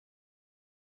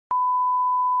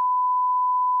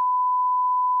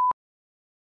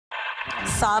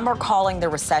Some are calling the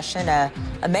recession a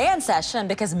man session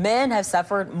because men have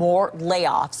suffered more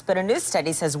layoffs. But a new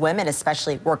study says women,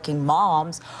 especially working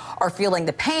moms, are feeling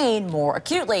the pain more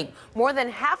acutely. More than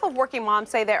half of working moms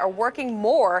say they are working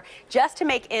more just to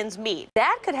make ends meet.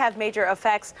 That could have major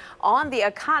effects on the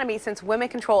economy since women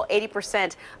control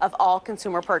 80% of all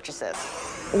consumer purchases.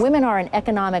 Women are an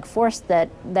economic force that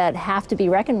have to be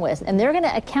reckoned with, and they're going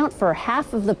to account for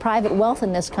half of the private wealth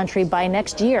in this country by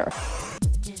next year.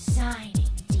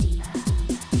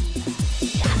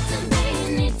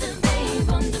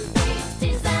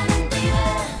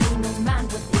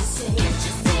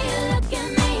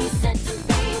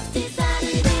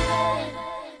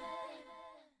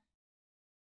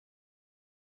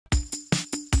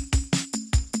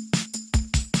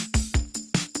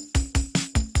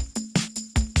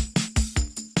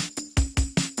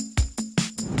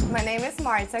 My name is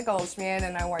Marta Goldschmidt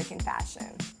and I work in fashion.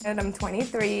 And I'm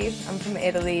 23, I'm from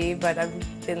Italy, but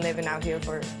I've been living out here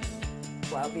for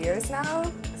 12 years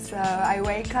now. So I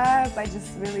wake up, I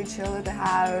just really chill at the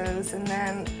house, and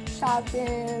then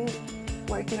shopping,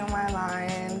 working on my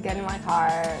line, getting my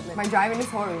car. My driving is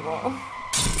horrible.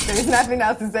 There's nothing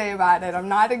else to say about it. I'm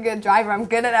not a good driver, I'm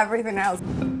good at everything else.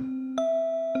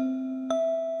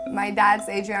 My dad's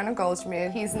Adriano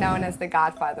Goldschmidt. He's known as the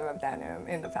godfather of denim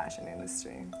in the fashion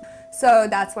industry. So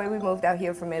that's why we moved out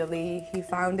here from Italy. He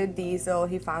founded Diesel,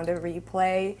 he founded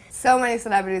Replay. So many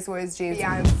celebrities were his jeans.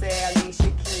 Beyonce,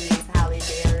 Alicia Keys, Halle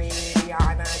Berry,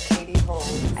 Rihanna, Katie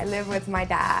Holmes. I live with my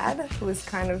dad, who's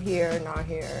kind of here, not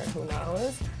here, who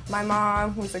knows. My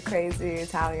mom, who's a crazy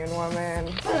Italian woman.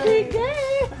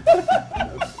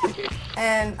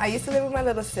 And I used to live with my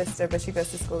little sister, but she goes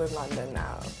to school in London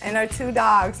now. And our two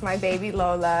dogs, my baby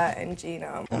Lola and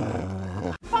Gino.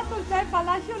 Fatto il tempo,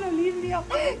 lascialo lì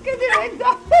che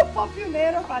diventa un po' più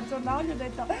nero, faccio no, gli ho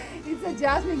detto, it's a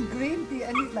jasmine green tea,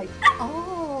 and he's like,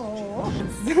 oh.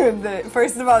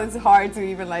 First of all, it's hard to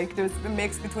even there's a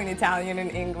mix between Italian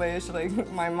and English. Like,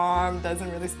 my mom doesn't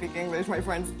really speak English, my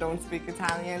friends don't speak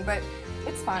Italian, but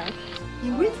it's fine.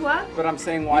 In which one? But I'm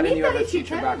saying, why didn't you have a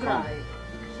teacher back home?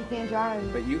 She can't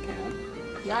drive. But you can.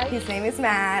 Yeah. His name is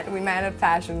Matt. We met at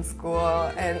fashion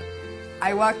school, and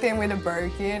I walked in with a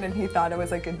Birkin, and he thought I was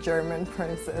like a German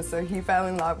princess, so he fell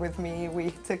in love with me.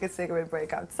 We took a cigarette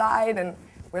break outside, and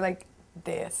we're like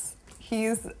this.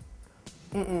 He's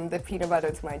the peanut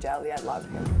butter to my jelly. I love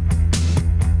him.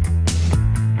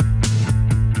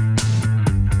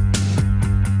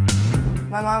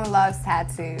 My mom loves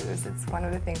tattoos. It's one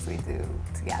of the things we do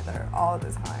together all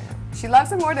the time. She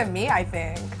loves it more than me, I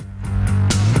think.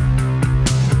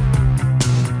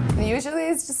 And usually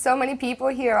it's just so many people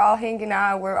here all hanging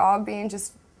out. We're all being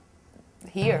just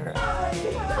here.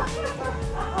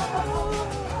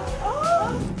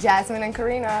 Jasmine and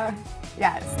Karina,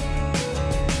 yes.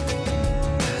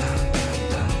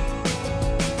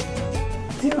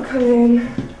 Do come in.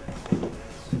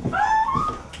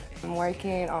 I'm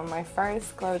working on my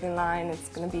first clothing line. It's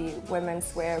gonna be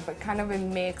women's wear, but kind of a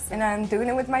mix. And I'm doing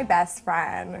it with my best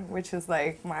friend, which is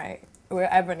like we're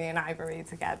Ebony and Ivory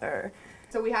together.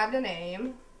 So we have the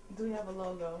name. Do we have a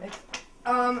logo?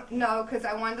 No, because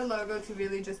I want the logo to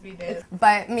really just be this.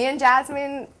 But me and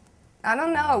Jasmine, I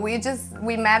don't know,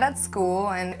 we met at school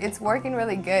and it's working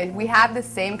really good. We have the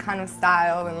same kind of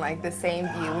style and like the same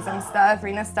views and stuff.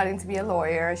 Rena's studying to be a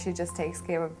lawyer. She just takes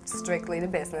care of strictly the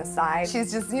business side.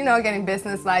 She's just, getting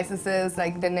business licenses,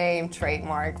 like the name,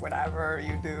 trademark, whatever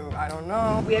you do, I don't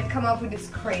know. We had come up with this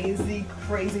crazy,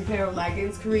 crazy pair of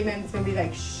leggings. Karina, and it's gonna be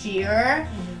like sheer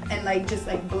and like just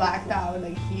like blacked out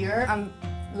like here. I'm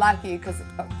lucky because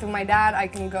to my dad I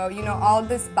can go, all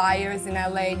these buyers in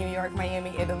LA, New York,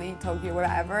 Miami, Italy, Tokyo,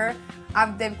 whatever,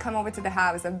 they've come over to the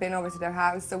house, I've been over to their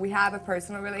house, so we have a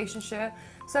personal relationship.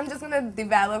 So I'm just gonna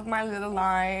develop my little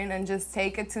line and just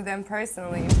take it to them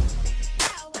personally.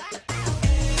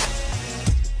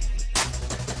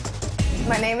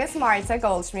 My name is Marta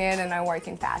Goldschmidt and I work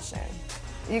in fashion.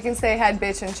 You can say head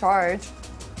bitch in charge.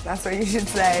 That's what you should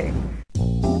say.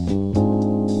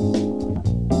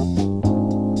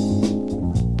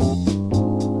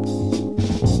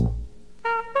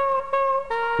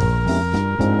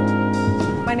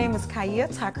 My name is Kaya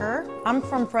Tucker. I'm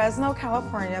from Fresno,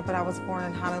 California, but I was born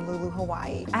in Honolulu,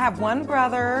 Hawaii. I have one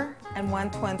brother and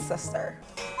one twin sister.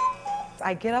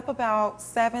 I get up about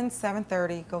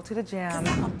 7:30, go to the gym.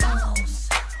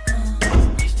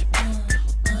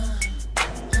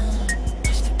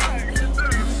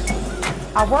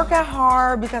 I work out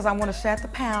hard because I want to shed the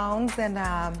pounds, and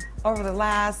over the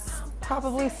last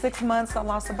probably 6 months, I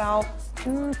lost about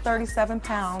 37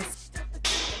 pounds.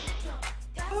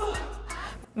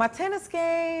 My tennis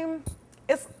game,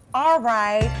 it's all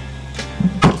right.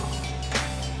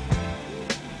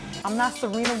 I'm not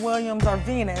Serena Williams or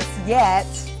Venus yet,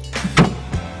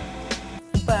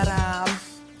 but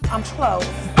I'm close.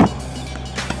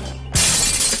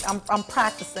 I'm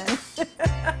practicing.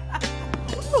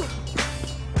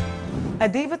 A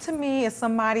diva to me is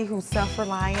somebody who's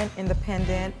self-reliant,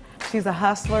 independent. She's a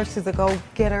hustler, she's a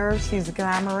go-getter, she's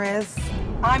glamorous.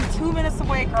 I'm 2 minutes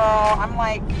away, girl. I'm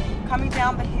like coming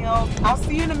down the hill. I'll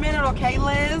see you in a minute, okay,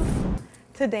 Liz?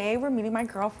 Today, we're meeting my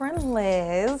girlfriend,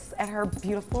 Liz, at her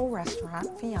beautiful restaurant,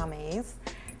 Fiamme's.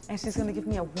 And she's gonna give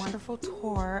me a wonderful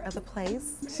tour of the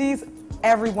place. She's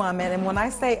every woman, and when I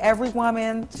say every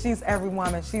woman, she's every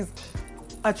woman. She's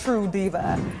a true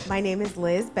diva. My name is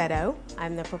Liz Beto.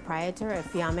 I'm the proprietor of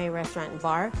Fiamme Restaurant and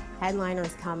Bar,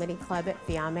 Headliners Comedy Club at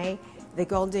Fiamme, the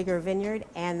Gold Digger Vineyard,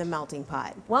 and the Melting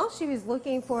Pot. Well, she was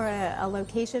looking for a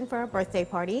location for a birthday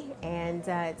party, and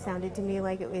it sounded to me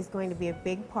like it was going to be a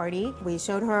big party. We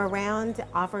showed her around,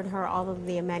 offered her all of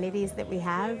the amenities that we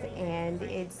have, and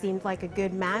it seemed like a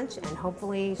good match, and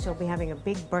hopefully she'll be having a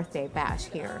big birthday bash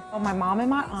here. Well, my mom and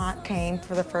my aunt came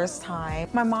for the first time.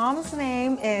 My mom's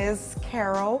name is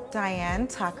Carol Diane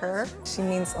Tucker. She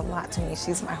means a lot to me.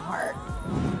 She's my heart.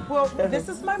 Well, this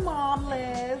is my mom,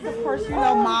 Liz. Of course, you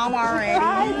know Mom already.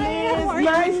 Hi, Liz.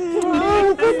 Nice to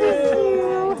meet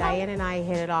you. Diane and I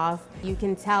hit it off. You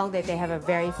can tell that they have a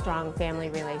very strong family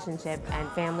relationship and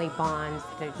family bonds.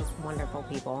 They're just wonderful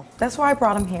people. That's why I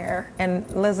brought him here. And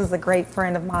Liz is a great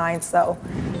friend of mine, so.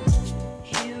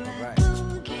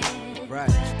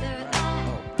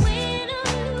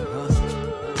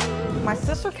 My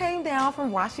sister came down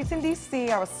from Washington,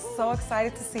 D.C. I was so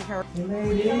excited to see her.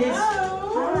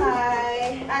 Hello.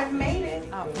 Hi. I've made it.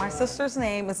 My sister's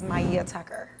name is Maya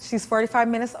Tucker. She's 45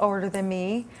 minutes older than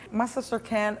me. My sister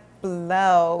can't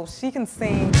blow. She can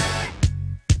sing.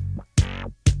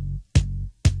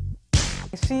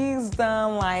 She's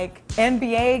done like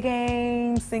NBA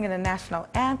games, singing the national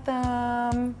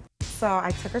anthem. So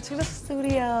I took her to the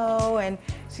studio and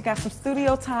she got some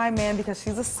studio time in because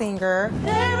she's a singer.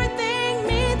 Everything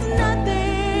means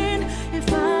nothing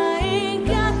if I ain't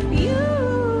got you.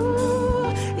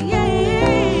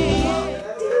 Yeah.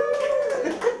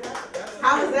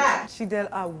 How was that? She did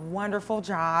a wonderful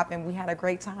job and we had a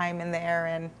great time in there,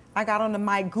 and I got on the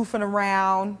mic goofing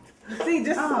around. See,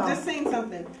 just sing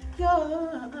something.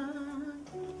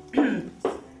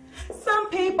 Some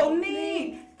people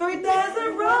need 3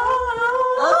 dozen roses.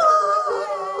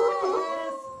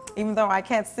 Even though I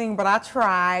can't sing, but I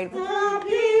tried. Some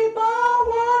people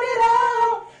want it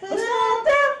all, but some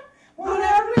don't want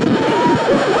everything.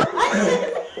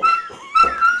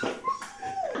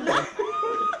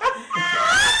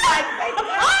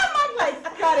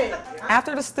 Cut it.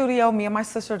 After the studio, me and my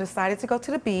sister decided to go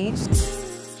to the beach.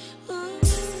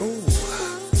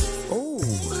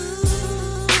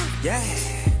 Yeah.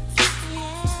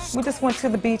 We just went to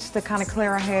the beach to kind of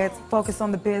clear our heads, focus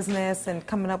on the business and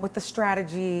coming up with the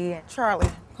strategy.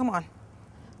 Charlie, come on.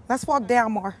 Let's walk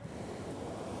down more.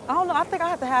 I don't know, I think I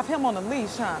have to have him on a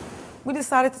leash, huh? We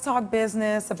decided to talk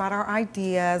business about our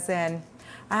ideas, and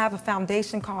I have a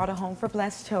foundation called A Home for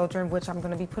Blessed Children, which I'm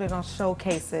gonna be putting on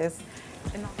showcases.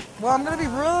 Well, I'm gonna be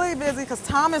really busy because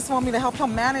Thomas wants me to help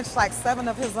him manage like 7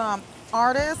 of his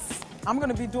artists. I'm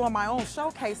gonna be doing my own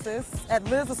showcases at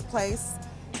Liz's place.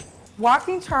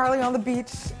 Walking Charlie on the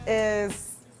beach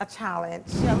is a challenge.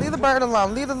 Yeah, leave the bird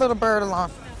alone. Leave the little bird alone.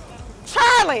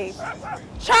 Charlie!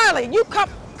 Charlie, you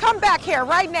come back here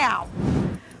right now.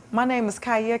 My name is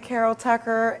Kaya Carol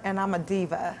Tucker, and I'm a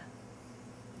diva.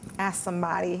 Ask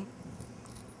somebody.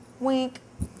 Wink.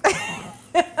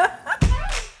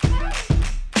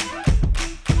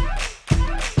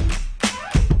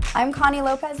 I'm Connie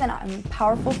Lopez, and I'm a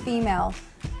powerful female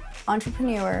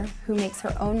entrepreneur who makes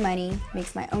her own money,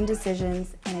 makes my own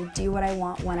decisions, and I do what I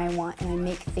want when I want, and I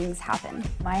make things happen.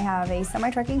 I have a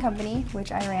semi-trucking company,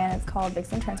 which I ran. It's called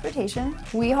Vixen Transportation.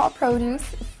 We haul produce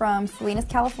from Salinas,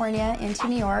 California into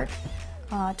New York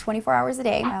 24 hours a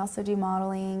day. I also do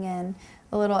modeling and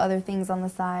a little other things on the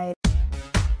side.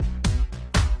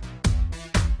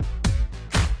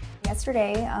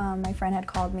 Yesterday, my friend had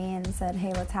called me and said,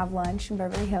 hey, let's have lunch in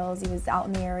Beverly Hills. He was out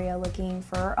in the area looking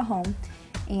for a home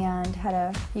and had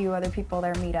a few other people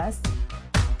there meet us.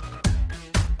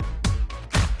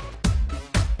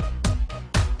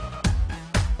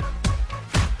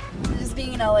 Just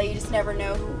being in LA, you just never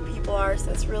know who people are,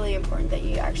 so it's really important that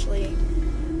you actually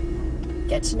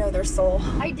get to know their soul.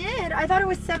 I did. I thought it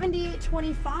was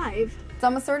 78.25. So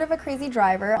I'm a sort of a crazy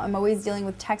driver. I'm always dealing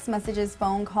with text messages,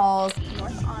 phone calls.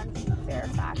 North on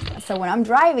Fairfax. So when I'm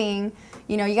driving,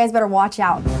 you know, you guys better watch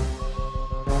out.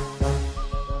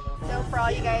 So all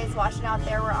you guys watching out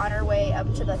there, we're on our way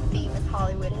up to the famous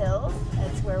Hollywood Hills.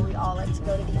 That's where we all like to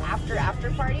go to the after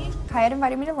party. Kai had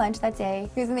invited me to lunch that day.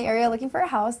 He was in the area looking for a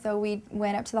house, so we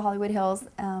went up to the Hollywood Hills.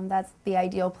 That's the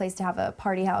ideal place to have a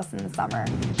party house in the summer.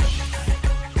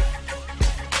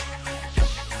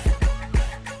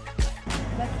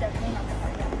 That's definitely not the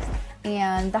party house.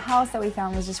 And the house that we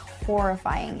found was just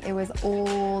horrifying. It was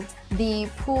old. The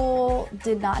pool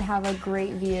did not have a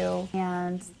great view,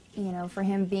 and you know, for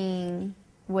him being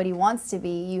what he wants to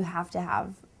be, you have to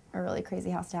have a really crazy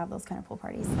house to have those kind of pool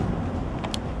parties.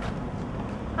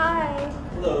 Hi.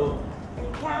 Hello.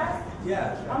 Cass?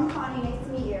 Yeah. I'm Connie, nice to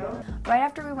meet you. Right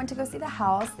after we went to go see the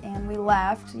house and we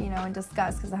left, you know, in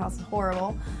disgust because the house was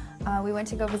horrible, we went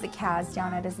to go visit Kaz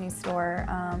down at his new store.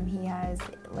 He has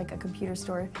like a computer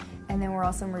store, and then we're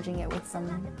also merging it with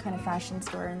some kind of fashion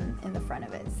store in the front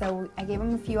of it. So I gave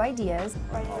him a few ideas.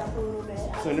 Brighten it up a little bit,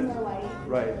 add some more light.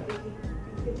 Right.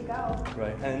 Good to go.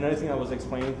 Right. And another thing I was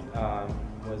explaining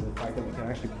was the fact that we can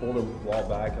actually pull the wall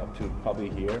back up to probably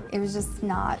here. It was just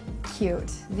not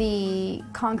cute. The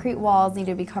concrete walls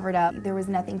needed to be covered up. There was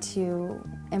nothing to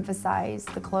emphasize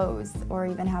the clothes or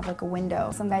even have like a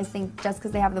window. Some guys think just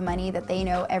because they have the money that they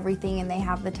know everything and they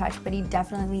have the touch, but he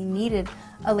definitely needed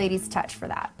a lady's touch for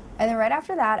that. And then right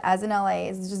after that, as in LA,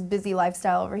 it's just busy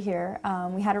lifestyle over here.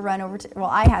 We had to run over to, well,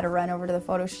 I had to run over to the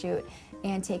photo shoot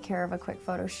and take care of a quick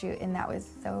photo shoot, and that was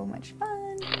so much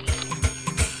fun.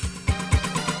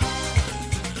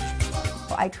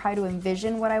 I try to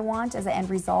envision what I want as an end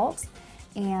result,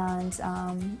 and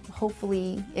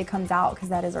hopefully it comes out, because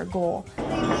that is our goal.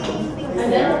 Thank you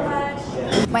so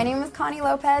much. My name is Connie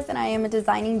Lopez, and I am a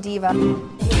designing diva.